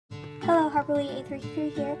Hello,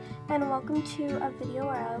 Harperly833 here, and welcome to a video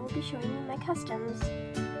where I will be showing you my customs.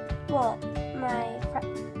 Well, my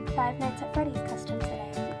Five Nights at Freddy's customs that I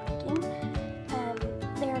have been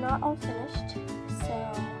making. They are not all finished,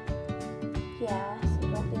 so yeah, so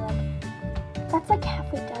don't be like, that's like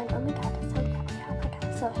halfway done. Oh my god, that's so halfway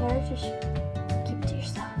done. So here, just keep it to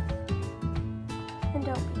yourself. And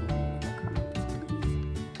don't be mean in the comments,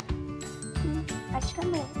 please. I just got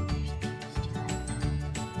my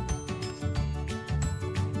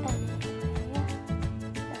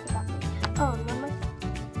oh, and one more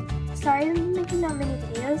thing. Sorry I'm making not many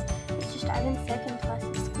videos. It's just I've been sick and plus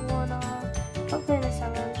of school and all. Hopefully in the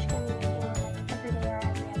summer I'm just going to be making one like every day or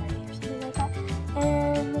every other day or something like that.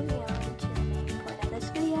 And moving on to the main point of this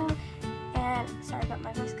video. And sorry about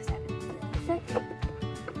my voice because I've been feeling sick.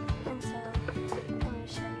 And so I'm going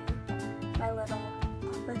to show you my little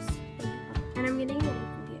office. And I'm getting a new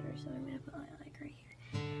computer, so I'm going to put it like right here.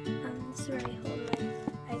 This is where I hold my,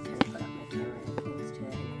 I kind of put up my camera and things to it.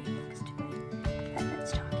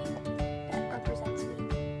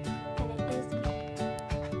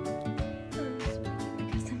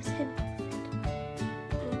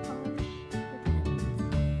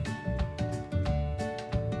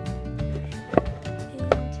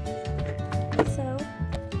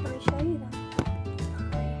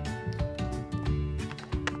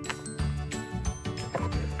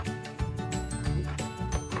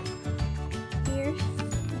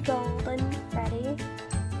 Golden Freddy.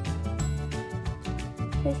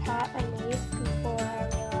 His hat I made before I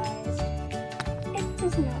realized it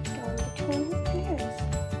does not go in between his ears.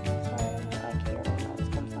 So I don't know like here when this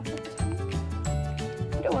comes off of this one.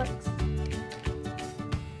 But it works.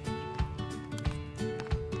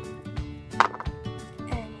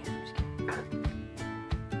 And yeah, I'm just kidding.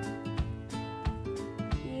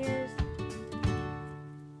 Ears.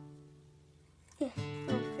 Yeah,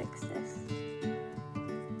 let me fix this.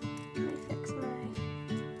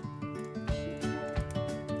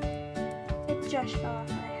 Just fell off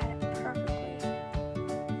and I had it perfectly.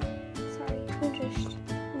 Sorry, you can just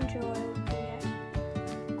enjoy looking at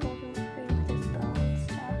Golden Freddy with his bow and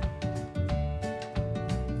stuff.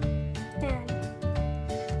 And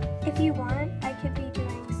if you want, I could be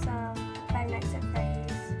doing some Five Nights at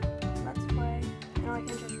Freddy's Let's Play, and I can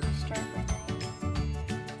just restart my night.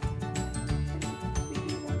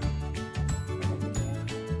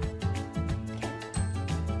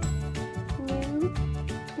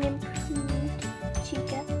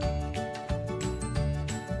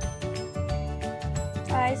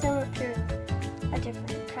 I went through a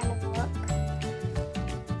different kind of look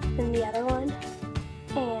than the other one,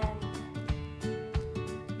 and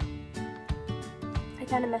I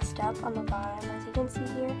kind of messed up on the bottom, as you can see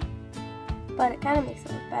here, but it kind of makes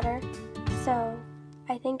it look better. So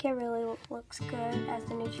I think it really looks good as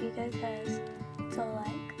the new Chica because it's all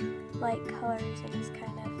like light colors and it's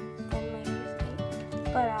kind of thin layers.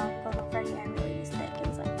 But Golden Freddy I really used thick. It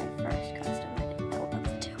was like my first custom. I didn't know what I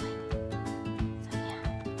was doing.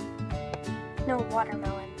 No,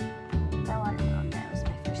 watermelon. My watermelon, that was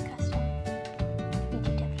my first custom.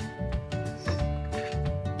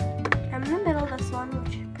 I'm in the middle of this one,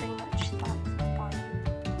 which pretty much sucks. It's fun.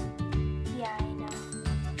 Yeah, I know.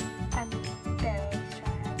 I'm barely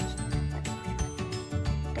starting.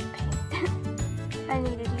 The paint. I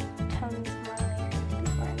need to do tons more layers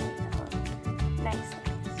before I make that look nice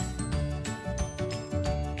like this.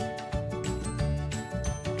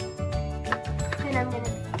 And I'm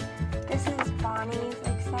gonna. This is Bonnie's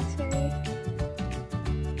accessory.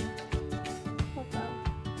 Although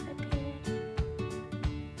I painted.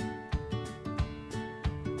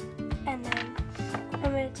 And then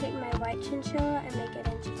I'm going to take my white chinchilla and make it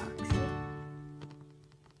into Foxy.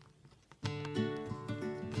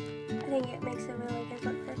 I think it makes it